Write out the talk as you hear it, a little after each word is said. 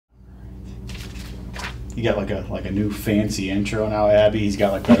You got like a new fancy intro now, Abby. He's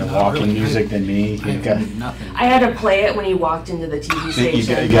got like better walking music than me. Nothing. I had to play it when he walked into the TV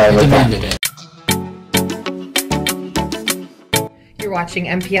station. Demanded it. You're watching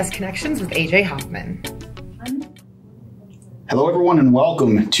MPS Connections with AJ Hoffman. Hello, everyone, and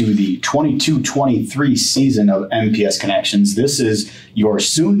welcome to the 22-23 season of MPS Connections. This is your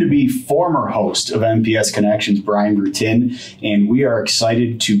soon-to-be former host of MPS Connections, Brian Brutyn, and we are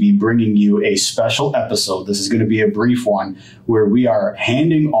excited to be bringing you a special episode. This is going to be a brief one where we are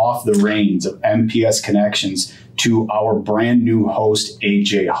handing off the reins of MPS Connections to our brand new host,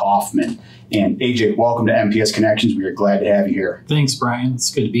 AJ Hoffman. And AJ, welcome to MPS Connections. We are glad to have you here. Thanks, Brian.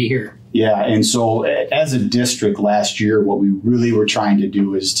 It's good to be here. Yeah, and so as a district last year, what we really were trying to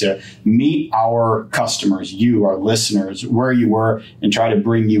do is to meet our customers, you, our listeners, where you were, and try to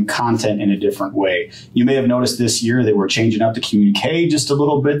bring you content in a different way. You may have noticed this year that we're changing up the communique just a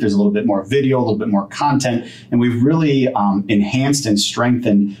little bit. There's a little bit more video, a little bit more content, and we've really enhanced and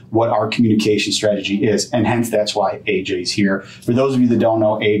strengthened what our communication strategy is, and hence that's why AJ's here. For those of you that don't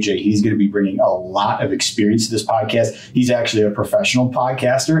know AJ, he's going to be bringing a lot of experience to this podcast. He's actually a professional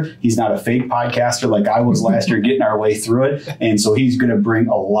podcaster. He's not a fake podcaster like I was last year, getting our way through it. And so he's going to bring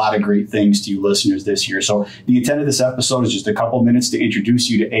a lot of great things to you listeners this year. So the intent of this episode is just a couple minutes to introduce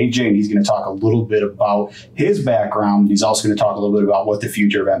you to AJ, and he's going to talk a little bit about his background. He's also going to talk a little bit about what the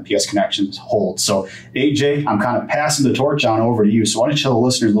future of MPS Connections holds. So AJ, I'm kind of passing the torch on over to you. So why don't you tell the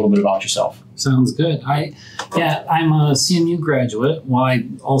listeners a little bit about yourself? Sounds good. I'm a CMU graduate. Well, I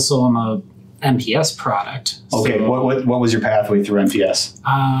also am a MPS product. Okay, so, what was your pathway through MPS?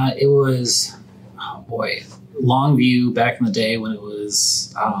 It was, Longview back in the day when it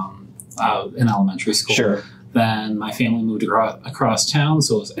was in elementary school. Sure. Then my family moved across town,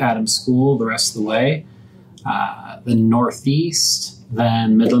 so it was Adams School the rest of the way. Then Northeast,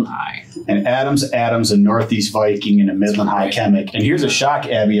 then Midland High. And Adams, a Northeast Viking, and a Midland High Chemic. And here's a shock,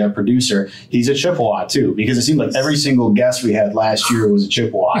 Abby, our producer. He's a Chippewa, too, because it seemed like every single guest we had last year was a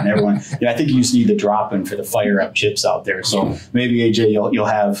Chippewa. And everyone, I think you just need the drop-in for the fire-up chips out there. So maybe, AJ, you'll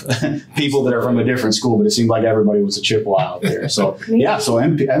have people that are from a different school, but it seemed like everybody was a Chippewa out there. So, yeah, so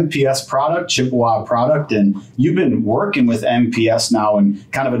MPS product, Chippewa product, and you've been working with MPS now in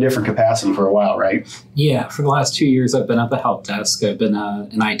kind of a different capacity for a while, right? Yeah, for the last 2 years, I've been at the help desk. I've been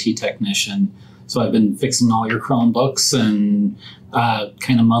an IT technician. So I've been fixing all your Chromebooks and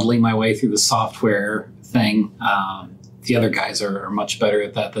kind of muddling my way through the software thing. The other guys are much better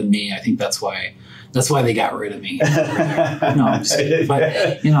at that than me. I think that's why they got rid of me. No, I'm just kidding. But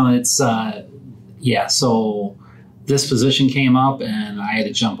it's so this position came up and I had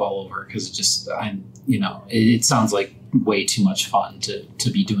to jump all over because it sounds like way too much fun to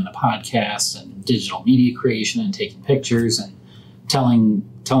be doing a podcast and digital media creation and taking pictures and telling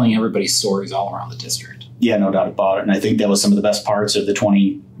everybody stories all around the district. Yeah, no doubt about it. And I think that was some of the best parts of the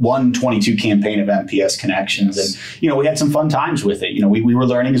 21-22 campaign of MPS Connections. Yes. And, we had some fun times with it. We were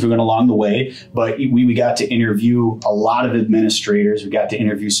learning as we went along the way, but we got to interview a lot of administrators. We got to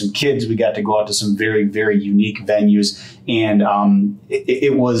interview some kids. We got to go out to some very, very unique venues. And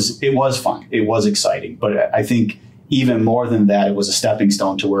it was fun. It was exciting. But I think even more than that, it was a stepping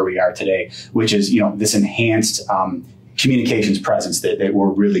stone to where we are today, which is, this enhanced communications presence that we're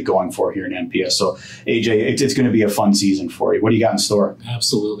really going for here in MPS. So AJ, it's going to be a fun season for you. What do you got in store?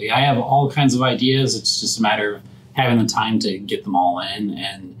 Absolutely. I have all kinds of ideas. It's just a matter of having the time to get them all in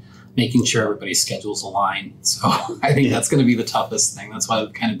and making sure everybody's schedules align. So I think that's going to be the toughest thing. That's why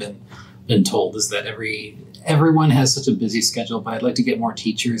I've kind of been told is that everyone has such a busy schedule, but I'd like to get more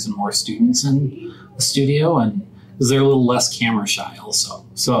teachers and more students in the studio, and because they're a little less camera shy also.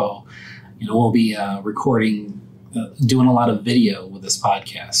 So, we'll be recording doing a lot of video with this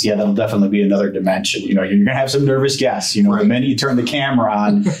podcast. Yeah, that'll definitely be another dimension. You're going to have some nervous guests. Right. The minute you turn the camera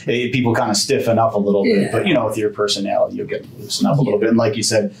on, people kind of stiffen up a little bit. But, with your personality, you'll get loosened up a little bit. And like you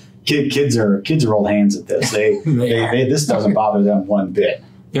said, kids are old hands at this. This doesn't bother them one bit.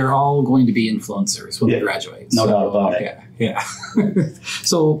 They're all going to be influencers when they graduate. No doubt about it. Yeah.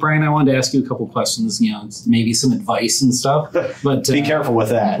 So, Brian, I wanted to ask you a couple questions, maybe some advice and stuff. But be careful with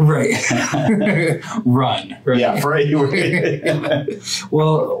that. Right. Run. Right? Yeah,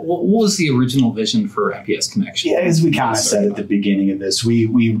 Well, what was the original vision for MPS Connections? Yeah, as we kind of said at the beginning of this,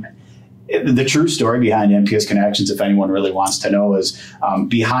 the true story behind MPS Connections, if anyone really wants to know, is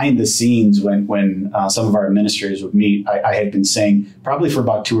behind the scenes when some of our administrators would meet, I had been saying probably for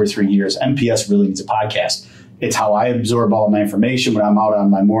about 2 or 3 years, MPS really needs a podcast. It's how I absorb all of my information when I'm out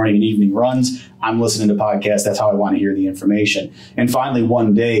on my morning and evening runs. I'm listening to podcasts. That's how I want to hear the information. And finally,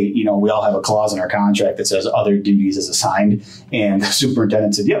 one day, we all have a clause in our contract that says other duties as assigned. And the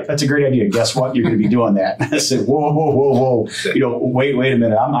superintendent said, yep, that's a great idea. Guess what? You're going to be doing that. I said, whoa. Wait a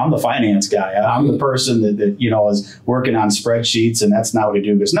minute. I'm the finance guy. I'm the person that is working on spreadsheets, and that's not what I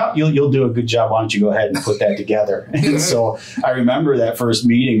do. He goes, no, you'll do a good job. Why don't you go ahead and put that together? And so I remember that first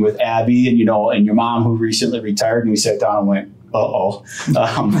meeting with Abby and your mom who recently retired, and we sat down and went,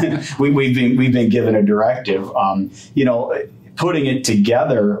 we've been given a directive. Putting it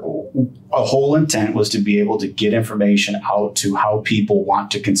together, a whole intent was to be able to get information out to how people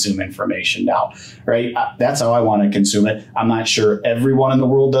want to consume information now, right? That's how I want to consume it. I'm not sure everyone in the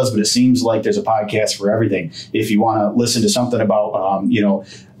world does, but it seems like there's a podcast for everything. If you want to listen to something about,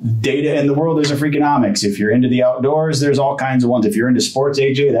 data in the world, there's a Freakonomics. If you're into the outdoors, there's all kinds of ones. If you're into sports,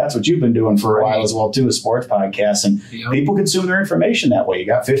 AJ, that's what you've been doing for a while as well, too, a sports podcast. And people consume their information that way. You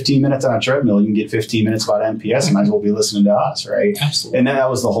got 15 minutes on a treadmill, you can get 15 minutes about MPS. You might as well be listening to us, right? Absolutely. And that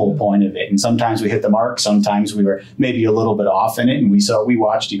was the whole point of it. And sometimes we hit the mark. Sometimes we were maybe a little bit off in it. And we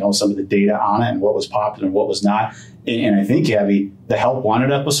watched, some of the data on it and what was popular and what was not. And I think, Abby, the Help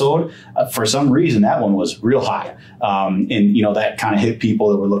Wanted episode, for some reason, that one was real high. That kind of hit people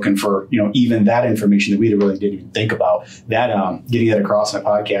that were looking for, even that information that we really didn't even think about. That getting that across in a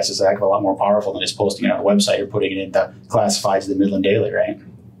podcast is a heck of a lot more powerful than just posting it on a website or putting it in the classifieds of the Midland Daily, right?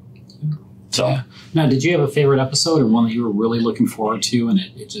 So, yeah. Now, did you have a favorite episode or one that you were really looking forward to, and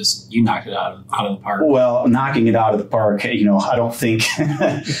you knocked it out of the park? Well, knocking it out of the park, I don't think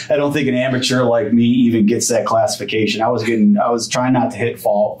an amateur like me even gets that classification. I was trying not to hit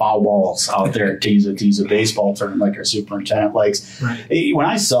foul balls out there, tease a baseball tournament like our superintendent likes. Right. When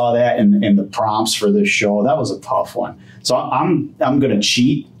I saw that in the prompts for this show, that was a tough one. So I'm going to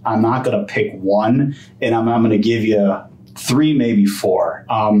cheat. I'm not going to pick one, and I'm going to give you 3, maybe 4.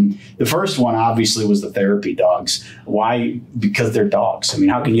 The first one obviously was the therapy dogs. Why? Because they're dogs. I mean,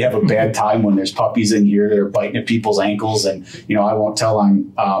 how can you have a bad time when there's puppies in here that are biting at people's ankles? And, I won't tell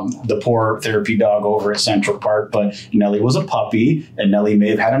on the poor therapy dog over at Central Park, but Nellie was a puppy and Nellie may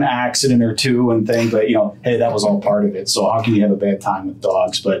have had an accident or two and things, but, hey, that was all part of it. So how can you have a bad time with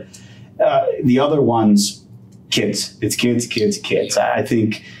dogs? But the other ones, kids. It's kids. I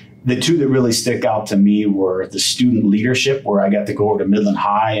think the 2 that really stick out to me were the student leadership, where I got to go over to Midland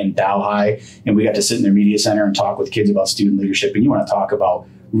High and Dow High, and we got to sit in their media center and talk with kids about student leadership. And you want to talk about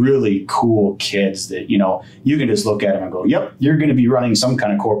really cool kids that, you can just look at them and go, yep, you're going to be running some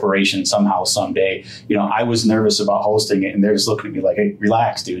kind of corporation somehow, someday. I was nervous about hosting it, and they're just looking at me like, hey,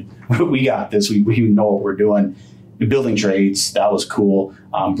 relax, dude. We got this. We know what we're doing. Building trades, that was cool.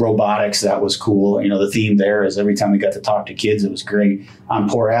 Robotics, that was cool. The theme there is every time we got to talk to kids, it was great. On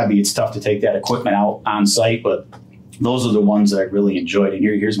poor Abby, it's tough to take that equipment out on site, but those are the ones that I really enjoyed. And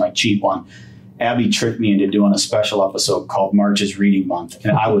here's my cheap one. Abby tricked me into doing a special episode called March is Reading Month.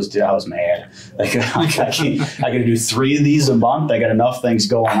 And I was mad. Like, I got to do 3 of these a month. I got enough things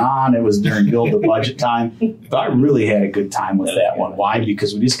going on. It was during build the budget time. But I really had a good time with that one. Why?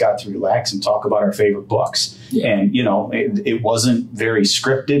 Because we just got to relax and talk about our favorite books. Yeah. And, it wasn't very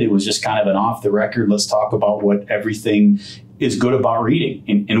scripted. It was just kind of an off the record. Let's talk about what everything is good about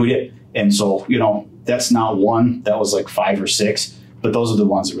reading. And we did. And so, that's not one. That was like 5 or 6. But those are the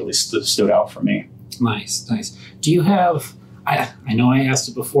ones that really stood out for me. Nice. Do you have, I know I asked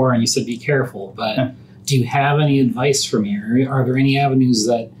it before and you said be careful, but do you have any advice for me? Or are there any avenues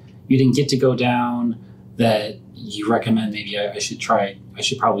that you didn't get to go down that you recommend maybe I should try? I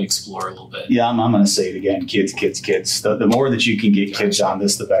should probably explore a little bit. Yeah, I'm going to say it again. Kids. The more that you can get kids on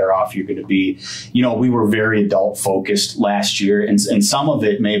this, the better off you're going to be. We were very adult focused last year, and some of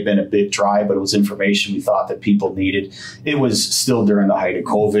it may have been a bit dry, but it was information we thought that people needed. It was still during the height of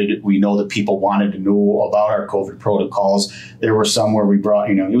COVID. We know that people wanted to know about our COVID protocols. There were some where we brought,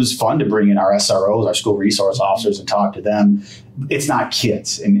 it was fun to bring in our SROs, our school resource officers, and talk to them. It's not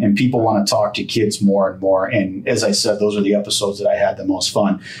kids, and people want to talk to kids more and more. And as I said, those are the episodes that I had the most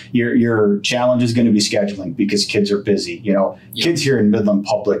fun. Your challenge is going to be scheduling because kids are busy. Kids here in Midland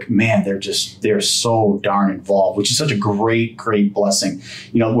Public, man, they're so darn involved, which is such a great blessing.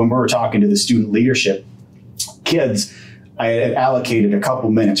 When we were talking to the student leadership, kids, I had allocated a couple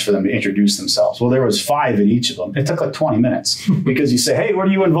minutes for them to introduce themselves. Well, there was 5 in each of them. It took like 20 minutes because you say, hey, what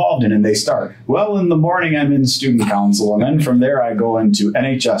are you involved in? And they start, well, in the morning I'm in student council. And then from there I go into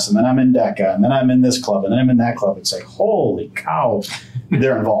NHS, and then I'm in DECA, and then I'm in this club, and then I'm in that club. It's like, holy cow,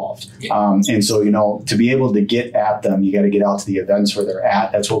 they're involved. And so, to be able to get at them, you got to get out to the events where they're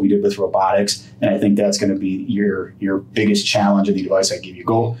at. That's what we did with robotics. And I think that's going to be your biggest challenge of the advice I give you.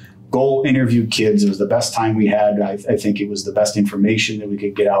 Go go interview kids. It was the best time we had. I think it was the best information that we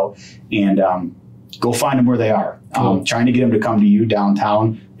could get out, and go find them where they are. Trying to get them to come to you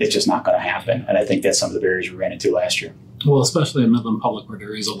downtown, it's just not going to happen. And I think that's some of the barriers we ran into last year. Well, especially in Midland Public, where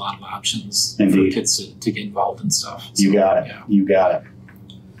there is a lot of options for kids to get involved in stuff. So, you got it. Yeah. You got it.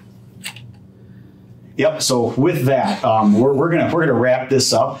 Yep. So with that, we're gonna wrap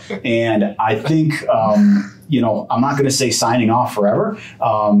this up, and I think I'm not gonna say signing off forever.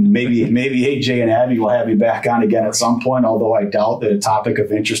 Maybe AJ and Abby will have me back on again at some point. Although I doubt that a topic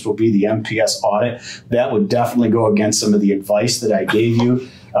of interest will be the MPS audit. That would definitely go against some of the advice that I gave you.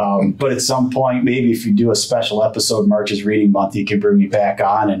 But at some point, maybe if you do a special episode, March is Reading Month, you can bring me back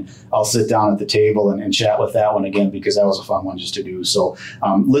on and I'll sit down at the table and chat with that one again, because that was a fun one just to do. So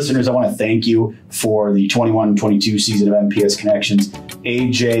listeners, I want to thank you for the 21-22 season of MPS Connections.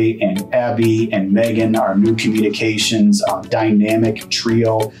 AJ and Abby and Megan, our new communications dynamic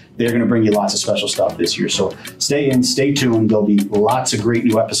trio, they're going to bring you lots of special stuff this year. So stay tuned. There'll be lots of great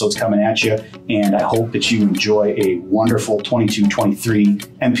new episodes coming at you. And I hope that you enjoy a wonderful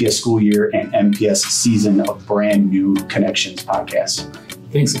 22-23 MPS school year and MPS season of brand new Connections podcasts.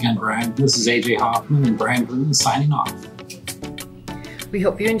 Thanks again, Brian. This is AJ Hoffman and Brian Brutyn signing off. We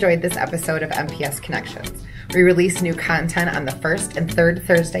hope you enjoyed this episode of MPS Connections. We release new content on the first and third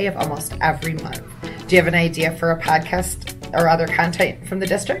Thursday of almost every month. Do you have an idea for a podcast or other content from the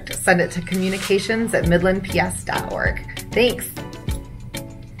district? Send it to communications@midlandps.org. Thanks.